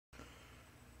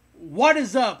What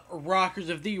is up, rockers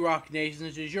of the Rock Nation?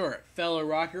 This is your fellow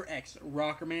rocker X,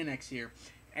 Rockerman X here.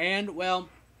 And, well,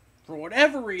 for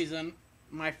whatever reason,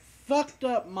 my fucked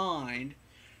up mind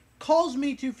caused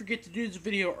me to forget to do this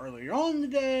video earlier on in the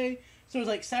day. So it was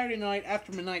like Saturday night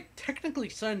after midnight, technically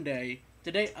Sunday,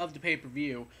 the day of the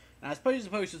pay-per-view. And I was supposed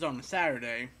to post this on a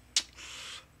Saturday.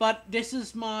 But this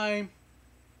is my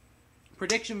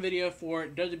prediction video for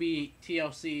WWE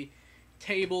TLC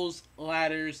tables,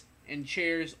 ladders, and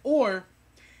chairs, or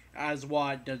as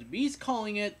what WWE's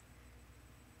calling it,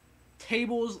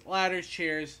 tables, ladders,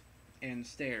 chairs, and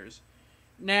stairs.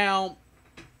 Now,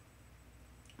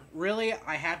 really,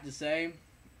 I have to say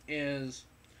is,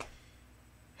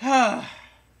 I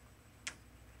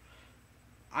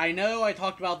know I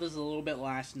talked about this a little bit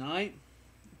last night,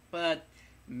 but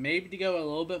maybe to go a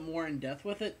little bit more in depth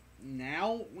with it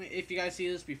now, if you guys see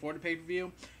this before the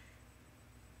pay-per-view,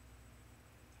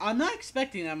 I'm not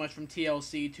expecting that much from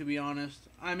TLC, to be honest.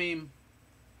 I mean,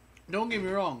 don't get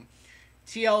me wrong.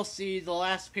 TLC, the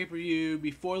last pay-per-view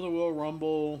before the Royal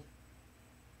Rumble.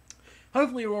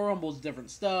 Hopefully Royal Rumble is different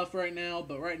stuff right now,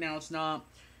 but right now it's not.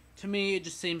 To me, it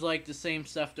just seems like the same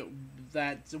stuff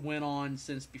that went on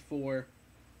since before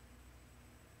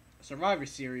Survivor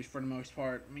Series for the most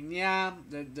part. I mean, yeah,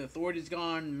 the authority's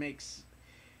gone,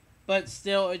 but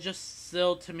still, it just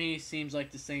still to me seems like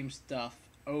the same stuff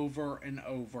over and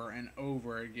over and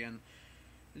over again.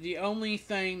 The only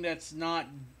thing that's not,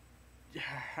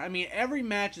 I mean, every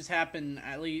match has happened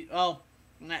at least, well,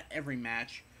 not every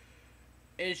match.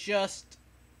 It's just,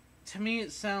 to me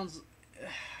it sounds,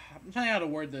 I'm telling you how to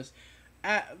word this.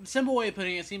 Simple way of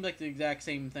putting it, it seems like the exact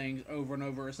same things over and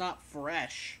over. It's not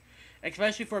fresh.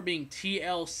 Especially for being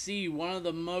TLC, one of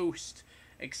the most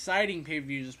exciting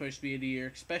pay-per-views is supposed to be of the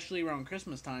year, especially around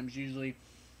Christmas time, is usually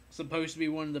supposed to be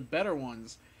one of the better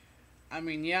ones. I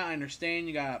mean, yeah, I understand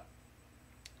you got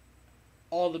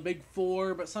all the big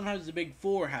four, but sometimes the big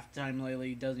four half the time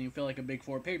lately doesn't even feel like a big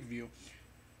four pay-per-view.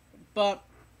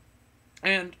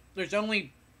 And there's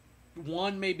only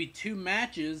one, maybe two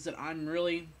matches that I'm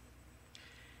really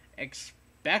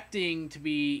expecting to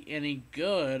be any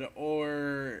good,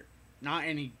 or not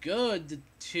any good.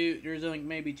 There's only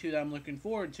maybe two that I'm looking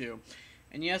forward to.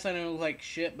 And yes, I know it looks like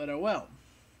shit, but oh well.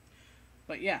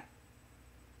 But yeah.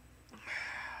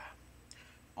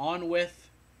 On with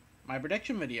my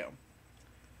prediction video.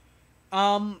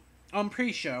 On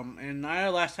pre-show, and I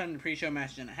know last time the pre-show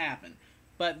match didn't happen,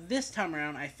 but this time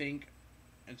around I think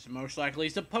it's most likely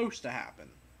supposed to happen.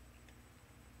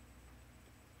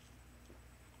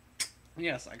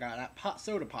 Yes, I got that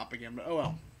soda pop again, but oh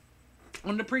well.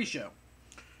 On the pre-show,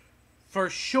 for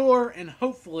sure and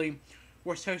hopefully,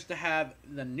 we're supposed to have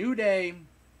the New Day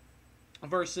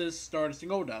versus Stardust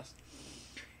and Goldust.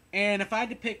 And if I had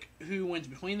to pick who wins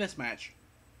between this match,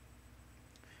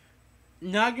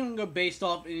 not going to go based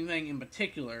off anything in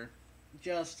particular,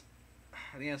 just,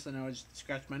 yes, I know, I just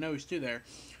scratched my nose too there.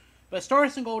 But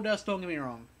Stardust and Goldust, don't get me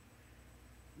wrong,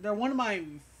 they're one of my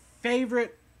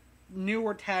favorite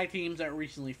newer tag teams that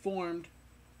recently formed.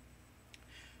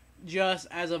 Just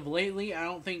as of lately, I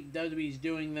don't think WWE's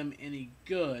doing them any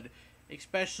good,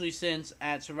 especially since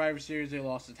at Survivor Series they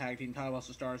lost the tag team title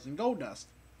to Stardust and Goldust.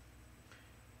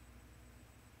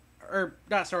 Or,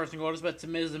 not Stardust and Goldust, but to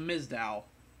Miz and Mizdow.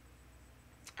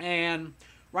 And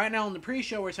right now on the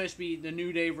pre-show, we're supposed to be the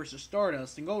New Day versus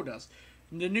Stardust and Goldust.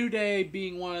 The New Day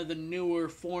being one of the newer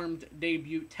formed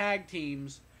debut tag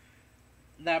teams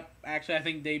that actually I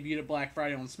think debuted at Black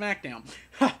Friday on SmackDown.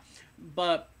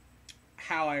 But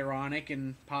how ironic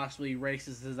and possibly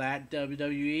racist is that,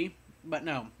 WWE? But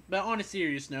no. But on a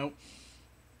serious note,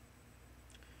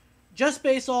 just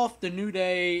based off the New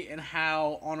Day and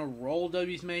how on a roll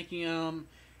WWE's making them,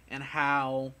 and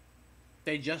how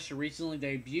they just recently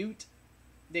debuted,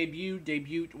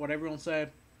 whatever you want to say.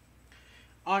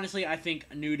 Honestly, I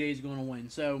think New Day is going to win.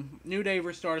 So, New Day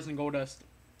versus Stardust and Goldust,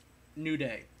 New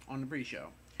Day on the pre-show.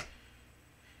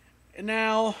 And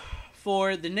now,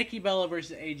 for the Nikki Bella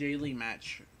versus AJ Lee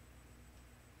match.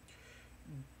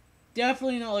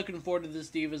 Definitely not looking forward to this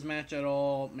Divas match at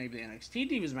all. Maybe the NXT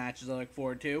Divas matches I look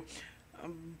forward to.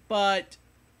 But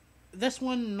this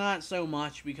one, not so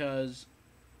much, because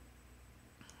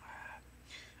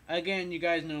again, you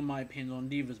guys know my opinion on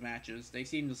Divas matches. They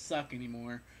seem to suck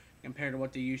anymore compared to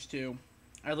what they used to.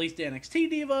 At least the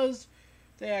NXT Divas,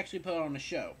 they actually put on a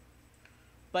show.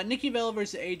 But Nikki Bella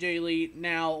versus AJ Lee.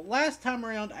 Now, last time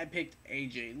around, I picked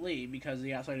AJ Lee because of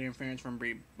the outside interference from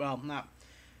Brie. Well, not.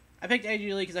 I picked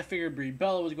AJ Lee because I figured Brie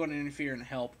Bella was going to interfere and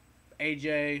help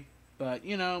AJ. But,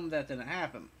 you know, that didn't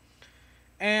happen.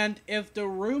 And if the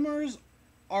rumors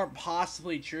are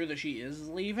possibly true that she is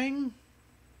leaving,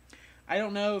 I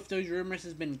don't know if those rumors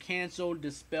has been canceled,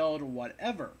 dispelled, or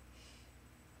whatever.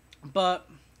 But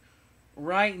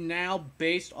right now,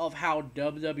 based off how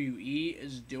WWE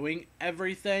is doing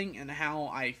everything and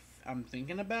how I'm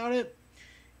thinking about it,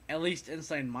 at least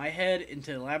inside my head, and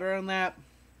to elaborate on that,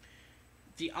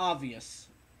 the obvious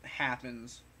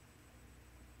happens.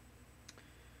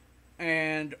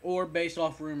 And, or based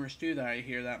off rumors too that I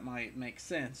hear, that might make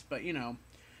sense. But, you know,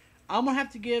 I'm going to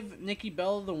have to give Nikki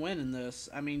Bella the win in this.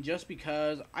 I mean, just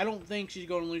because I don't think she's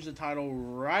going to lose the title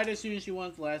right as soon as she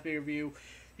won the last pay-per-view.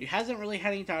 She hasn't really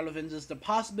had any title defenses. The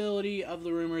possibility of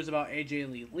the rumors about AJ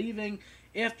Lee leaving,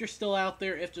 if they're still out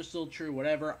there, if they're still true,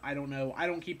 whatever, I don't know. I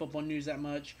don't keep up on news that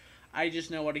much. I just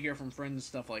know what I hear from friends and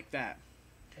stuff like that.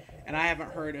 And I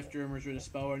havened heard if the rumors were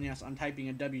dispelled. And yes, I'm typing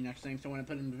a W next thing, so when I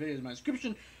put in the videos in my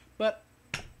description. But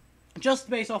just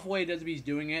based off the way WWE's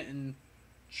doing it and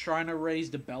trying to raise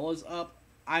the Bellas up,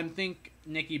 I think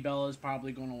Nikki Bella is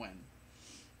probably going to win.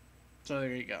 So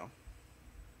there you go.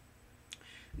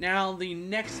 Now, the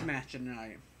next match of the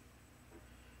night.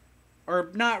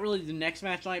 Or not really the next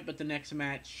match night, but the next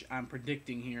match I'm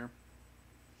predicting here.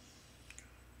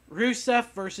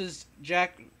 Rusev versus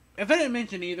Jack. If I didn't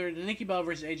mention either, the Nikki Bella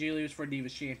versus AJ Lee was for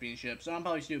Divas Championship. So I'm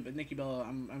probably stupid, but Nikki Bella,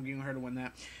 I'm giving her to win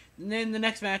that. And then the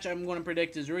next match I'm going to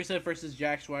predict is Rusev versus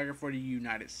Jack Swagger for the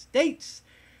United States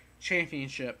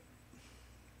Championship.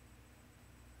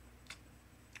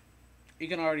 You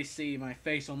can already see my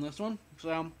face on this one,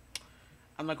 so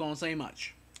I'm not going to say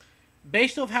much.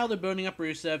 Based off how they're building up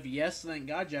Rusev, yes, thank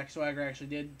God Jack Swagger actually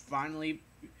did. Finally,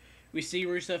 we see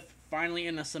Rusev finally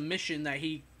in a submission that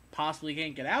he possibly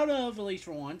can't get out of, at least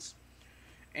for once.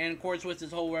 And of course, with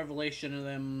this whole revelation of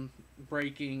them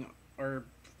breaking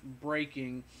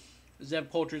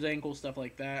Zeb Coulter's ankle, stuff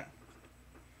like that.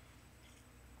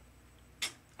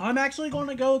 I'm actually going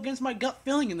to go against my gut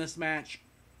feeling in this match.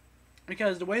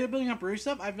 Because the way they're building up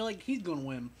Rusev, I feel like he's going to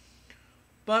win.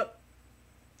 But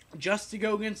just to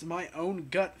go against my own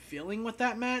gut feeling with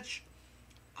that match,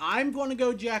 I'm going to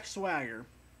go Jack Swagger.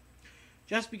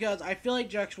 Just because I feel like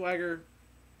Jack Swagger,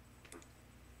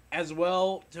 as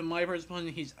well, to my personal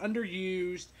opinion, he's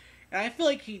underused. And I feel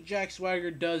like Jack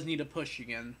Swagger does need a push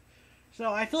again.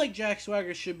 So I feel like Jack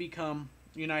Swagger should become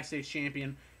United States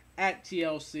Champion at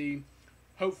TLC.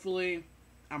 Hopefully,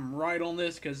 I'm right on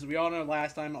this, because we all know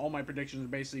last time all my predictions were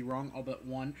basically wrong, all but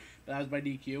one. But that was by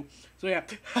DQ. So yeah,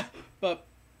 but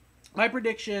my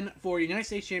prediction for United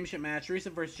States Championship match,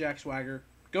 Rusev versus Jack Swagger,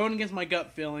 going against my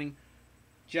gut feeling,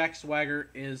 Jack Swagger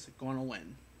is going to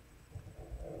win.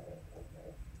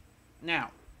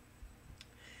 Now,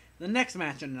 the next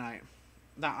match of the night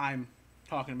that I'm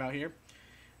talking about here,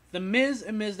 The Miz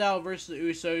and Mizdow versus the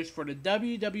Usos for the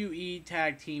WWE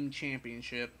Tag Team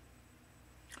Championship.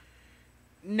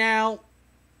 Now,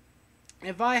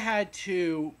 if I had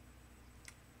to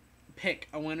pick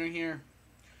a winner here,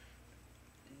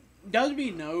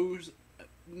 WWE knows,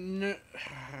 and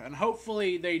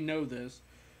hopefully they know this,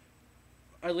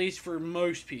 at least for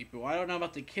most people. I don't know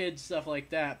about the kids, stuff like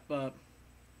that, but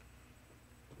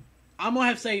I'm going to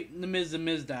have to say The Miz and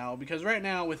Mizdow, because right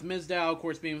now, with Mizdow, of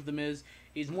course, being with The Miz,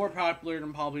 he's more popular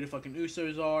than probably the fucking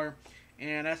Usos are,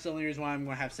 and that's the only reason why I'm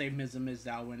going to have to say Miz and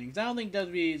Mizdow winning, because I don't think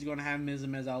WWE is going to have Miz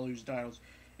and Mizdow lose titles,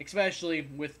 especially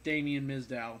with Damien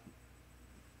Mizdow.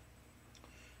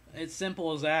 It's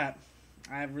simple as that.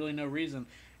 I have really no reason.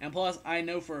 And plus, I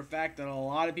know for a fact that a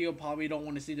lot of people probably don't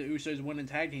want to see the Usos winning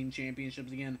tag team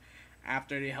championships again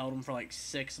after they held them for like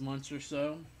 6 months or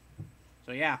so.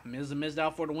 So yeah, Miz and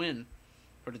Mizdow for the win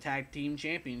for the tag team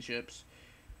championships.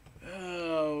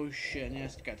 Oh shit,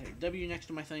 yes, got to take a W next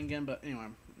to my thing again, but anyway.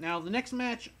 Now, the next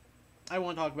match I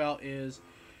want to talk about is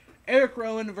Erick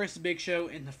Rowan versus Big Show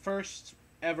in the first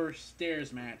ever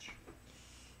stairs match.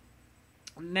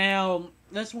 Now,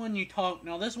 this one I talked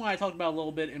about a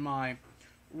little bit in my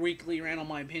weekly rant on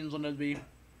my opinions on WWE.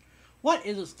 What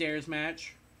is a stairs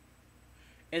match?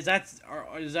 Is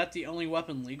that the only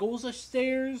weapon legal is a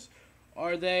stairs?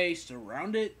 Are they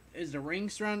surrounded? Is the ring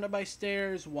surrounded by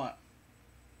stairs? What?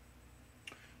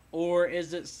 Or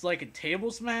is it like a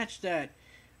tables match that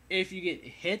if you get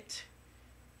hit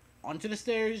onto the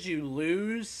stairs, you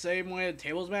lose? Same way a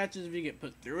tables match is if you get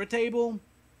put through a table?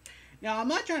 Now, I'm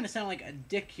not trying to sound like a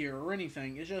dick here or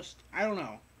anything. It's just, I don't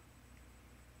know.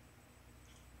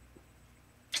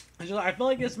 I feel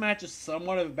like this match is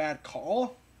somewhat of a bad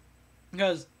call.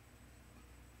 Because,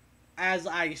 as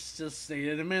I just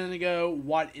stated a minute ago,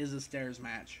 what is a stairs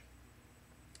match?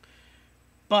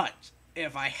 But,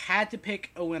 if I had to pick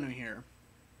a winner here,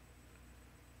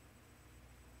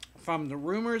 from the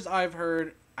rumors I've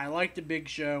heard, I like the Big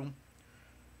Show.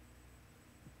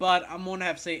 But I'm going to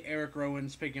have to say Erick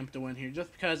Rowan's picking up the win here.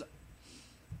 Just because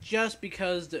just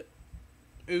because the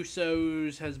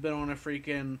Usos has been on a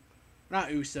freaking, not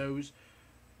Usos,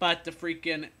 but the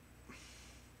freaking,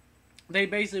 they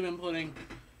basically been putting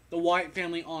the Wyatt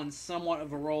family on somewhat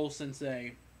of a roll since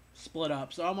they split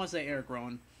up. So I'm going to say Erick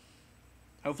Rowan.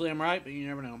 Hopefully I'm right, but you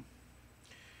never know.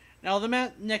 Now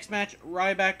the next match,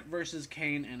 Ryback versus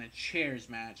Kane in a chairs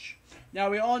match. Now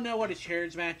we all know what a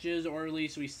chairs match is, or at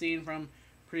least we've seen from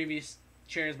previous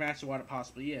chairs matches what it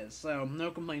possibly is. So no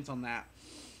complaints on that.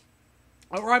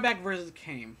 Ryback versus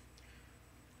Kane.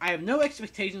 I have no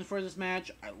expectations for this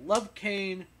match. I love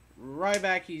Kane.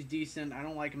 Ryback, he's decent. I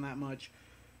don't like him that much.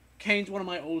 Kane's one of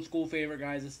my old school favorite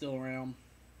guys that's still around.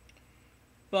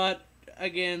 But,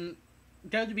 again,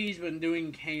 WWE's been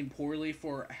doing Kane poorly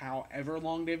for however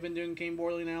long they've been doing Kane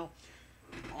poorly now.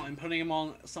 And putting him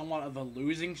on somewhat of a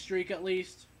losing streak at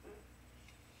least.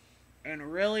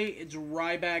 And really, it's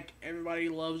Ryback. Everybody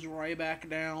loves Ryback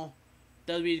now.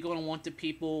 WWE's going to want the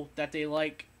people that they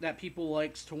like, that people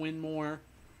likes to win more.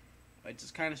 It's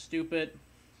just kind of stupid.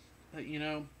 But, you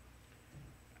know.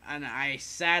 And I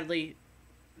sadly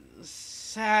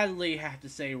have to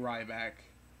say Ryback.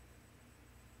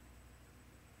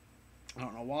 I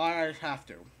don't know why I have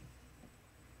to.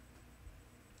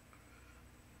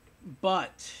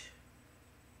 But,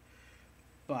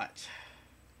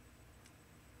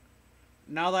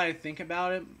 now that I think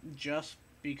about it, just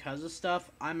because of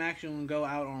stuff, I'm actually going to go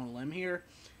out on a limb here.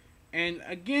 And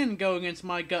again, go against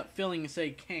my gut feeling and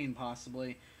say Kane,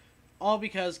 possibly. All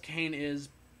because Kane is,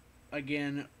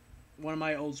 again, one of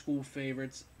my old school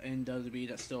favorites in WWE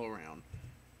that's still around.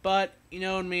 But, you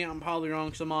know me, I'm probably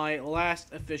wrong, so my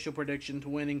last official prediction to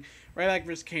winning Ryback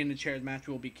vs. Kane in the chairs match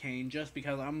will be Kane, just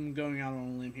because I'm going out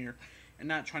on a limb here and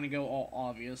not trying to go all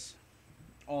obvious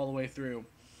all the way through.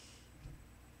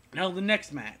 Now, the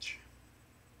next match,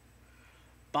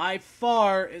 by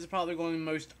far, is probably going to be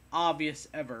the most obvious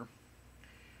ever.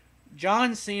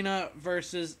 John Cena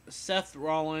versus Seth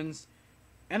Rollins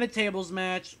in a tables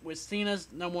match with Cena's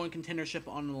 #1 contendership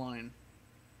on the line.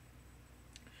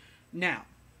 Now,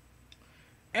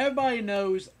 everybody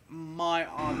knows my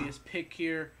obvious pick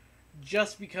here,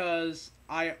 just because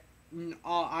I'm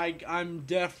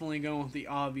definitely going with the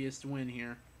obvious win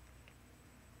here.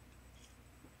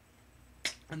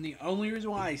 And the only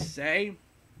reason why I say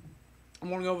I'm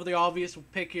going to go with the obvious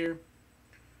pick here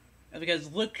is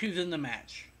because look who's in the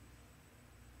match.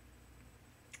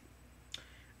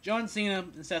 John Cena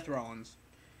and Seth Rollins.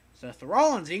 Seth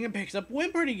Rollins, he can pick up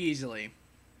win pretty easily.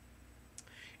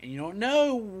 And you don't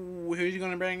know who's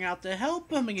going to bring out to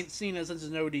help him against Cena since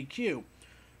it's no DQ.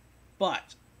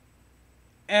 But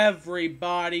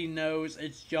everybody knows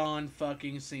it's John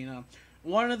fucking Cena.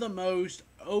 One of the most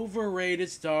overrated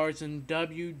stars in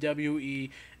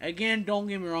WWE. Again, don't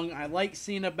get me wrong, I liked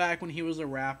Cena back when he was a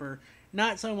rapper.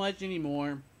 Not so much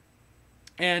anymore.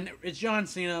 And it's John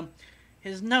Cena.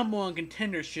 His #1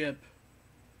 contendership.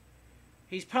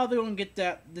 He's probably going to get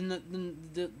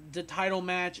the title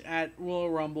match at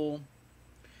Royal Rumble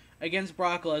against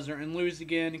Brock Lesnar and lose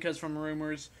again because from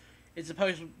rumors,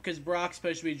 because Brock's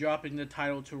supposed to be dropping the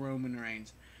title to Roman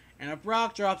Reigns. And if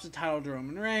Brock drops the title to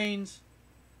Roman Reigns,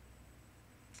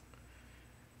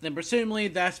 then presumably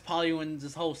that's probably when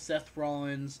this whole Seth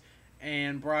Rollins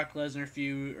and Brock Lesnar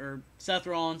feud, or Seth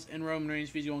Rollins and Roman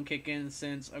Reigns feud, is going to kick in,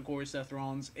 since, of course, Seth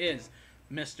Rollins is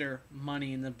Mr.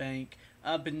 Money in the Bank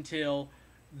up until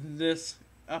next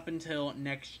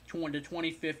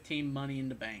 2015 Money in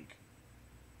the Bank.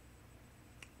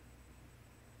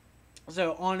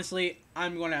 So honestly,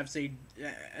 I'm going to have to say,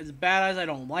 as bad as I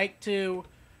don't like to,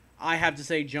 I have to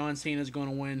say John Cena is going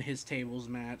to win his tables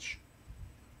match.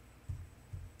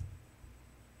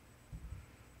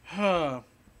 And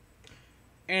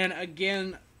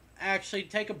again, actually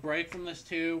take a break from this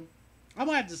too. I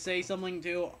might have to say something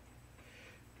too.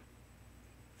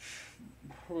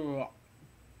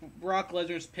 Brock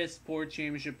Lesnar's piss poor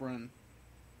championship run.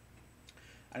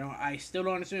 I still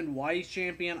don't understand why he's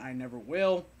champion. I never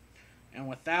will. And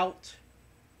without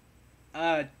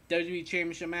WWE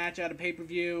championship match at a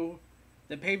pay-per-view,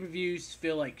 the pay-per-views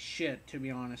feel like shit, to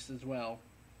be honest, as well.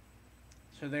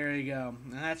 So there you go.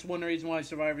 And that's one reason why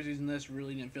Survivor Season this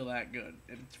really didn't feel that good.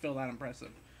 It didn't feel that impressive.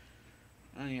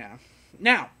 Yeah.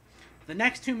 Now, the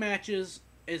next two matches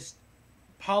is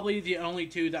probably the only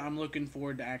two that I'm looking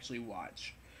forward to actually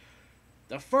watch.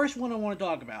 The first one I want to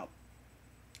talk about,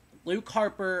 Luke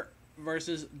Harper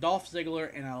versus Dolph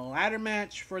Ziggler in a ladder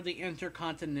match for the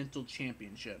Intercontinental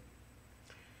Championship.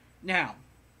 Now,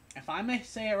 if I may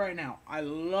say it right now, I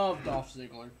love Dolph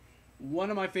Ziggler.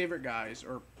 One of my favorite guys,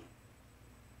 or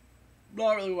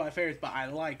not really one of my favorites, but I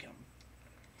like him.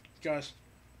 Just,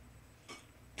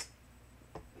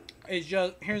 it's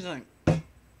just, here's the thing.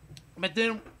 But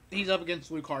then he's up against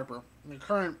Luke Harper, the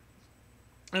current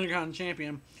Intercontinental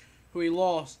champion, who he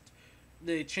lost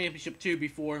the championship to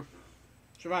before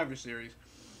Survivor Series.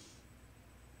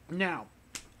 Now,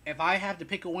 if I have to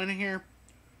pick a winner here,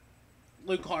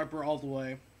 Luke Harper all the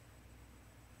way.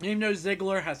 Even though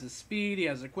Ziggler has the speed, he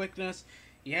has the quickness,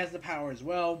 he has the power as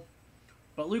well.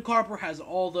 But Luke Harper has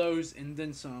all those and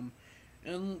then some.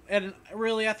 And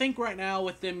really, I think right now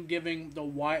with them giving the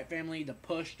Wyatt family the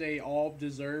push they all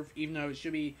deserve, even though it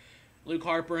should be Luke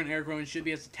Harper and Erick Rowan should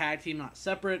be as a tag team, not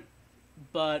separate.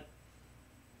 But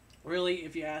really,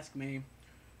 if you ask me,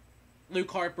 Luke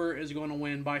Harper is going to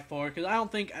win by far. Because I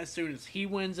don't think as soon as he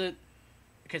wins it,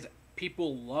 because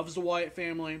people loves the Wyatt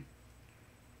family.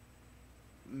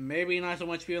 Maybe not so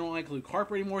much people don't like Luke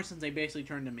Harper anymore since they basically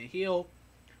turned him a heel.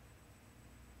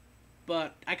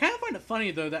 But I kind of find it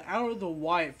funny, though, that out of the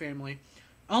Wyatt family,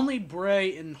 only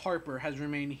Bray and Harper has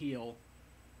remained heel.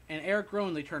 And Erick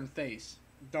Rowan, they turned face.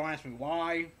 Don't ask me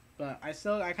why, but I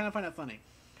kind of find it funny.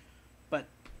 But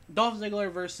Dolph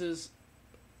Ziggler versus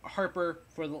Harper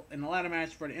in the ladder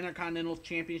match for the Intercontinental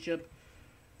Championship,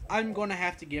 I'm going to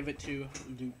have to give it to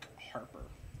Luke Harper.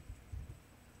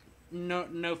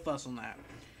 No fuss on that.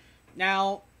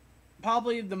 Now,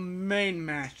 probably the main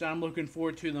match that I'm looking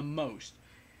forward to the most.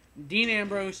 Dean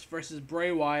Ambrose versus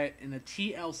Bray Wyatt in a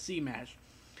TLC match.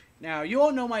 Now, you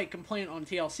all know my complaint on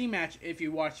TLC match if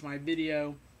you watched my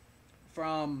video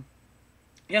from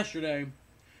yesterday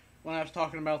when I was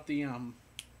talking about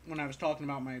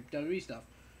my WWE stuff.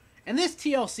 And this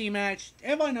TLC match,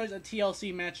 everybody knows a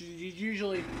TLC match is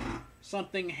usually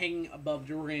something hanging above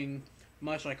the ring,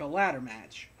 much like a ladder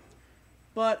match.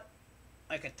 But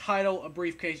like a title, a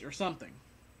briefcase, or something.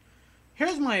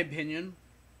 Here's my opinion.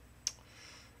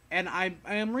 And I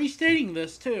am restating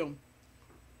this too.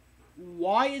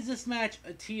 Why is this match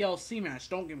a TLC match?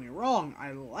 Don't get me wrong.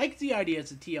 I like the idea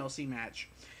it's a TLC match.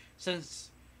 Since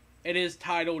it is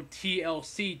titled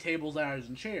TLC, Tables, Ladders,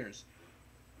 and Chairs.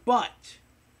 But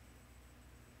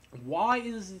why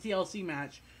is this a TLC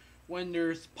match when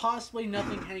there's possibly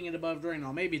nothing hanging above the ring?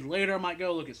 Now, maybe later I might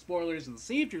go look at spoilers and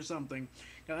see if there's something.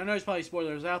 Because I know there's probably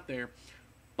spoilers out there.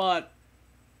 But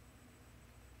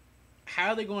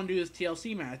how are they going to do this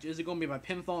TLC match? Is it going to be by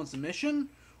pinfall and submission?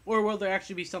 Or will there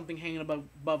actually be something hanging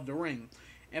above the ring?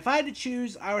 If I had to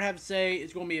choose, I would have to say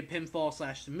it's going to be a pinfall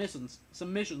 /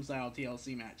 submission style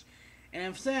TLC match. And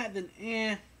if it's that,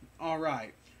 then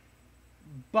alright.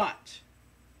 But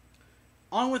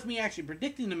on with me actually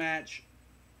predicting the match,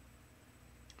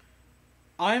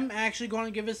 I'm actually going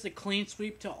to give this a clean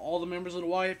sweep to all the members of the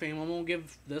Wyatt family. I'm going to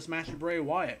give this match to Bray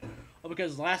Wyatt. Well,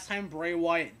 because last time Bray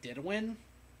Wyatt did win,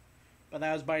 but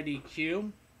that was by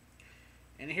DQ.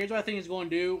 And here's what I think he's going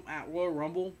to do at Royal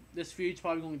Rumble. This feud's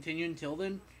probably going to continue until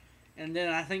then. And then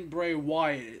I think Bray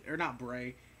Wyatt, or not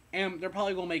Bray, they're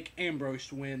probably going to make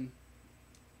Ambrose win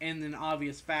in an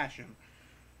obvious fashion.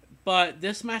 But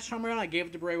this match time around, I gave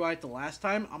it to Bray Wyatt the last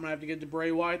time. I'm going to have to give it to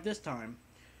Bray Wyatt this time.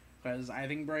 Because I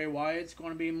think Bray Wyatt's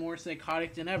going to be more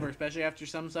psychotic than ever, especially after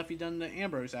some stuff he's done to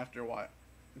Ambrose after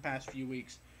the past few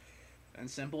weeks. And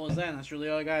simple as that, and that's really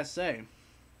all I got to say.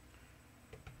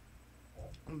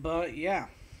 But yeah,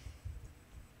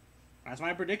 that's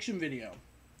my prediction video.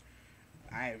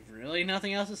 I have really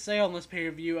nothing else to say on this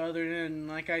pay-per-view other than,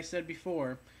 like I said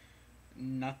before,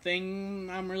 nothing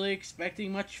I'm really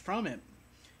expecting much from it.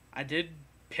 I did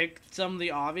pick some of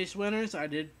the obvious winners. I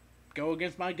did go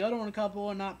against my gut on a couple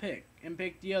and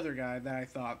pick the other guy that I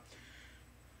thought.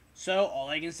 So all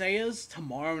I can say is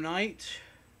tomorrow night,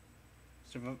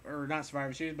 or not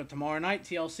Survivor Series, but tomorrow night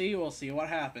TLC, we'll see what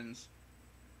happens.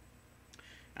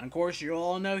 And of course, you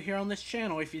all know here on this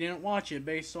channel, if you didn't watch it,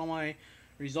 based on my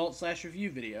results /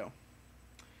 review video.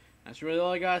 That's really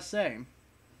all I gotta say.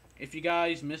 If you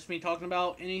guys missed me talking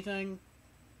about anything,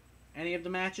 any of the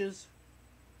matches,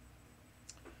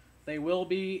 they will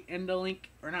be in the link,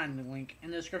 or not in the link,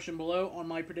 in the description below on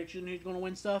my prediction who's going to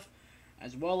win stuff,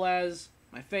 as well as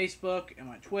my Facebook and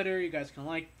my Twitter. You guys can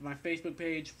like my Facebook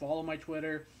page, follow my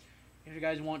Twitter if you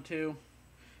guys want to.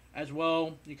 As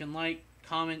well, you can like,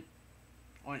 comment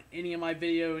on any of my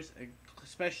videos,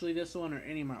 especially this one or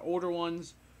any of my older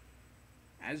ones.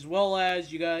 As well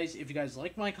as, you guys, if you guys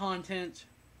like my content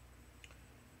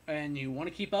and you want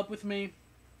to keep up with me,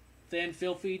 then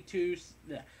feel free to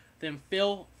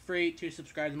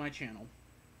subscribe to my channel.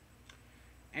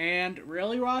 And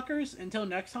really, rockers, until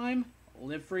next time,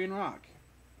 live free and rock.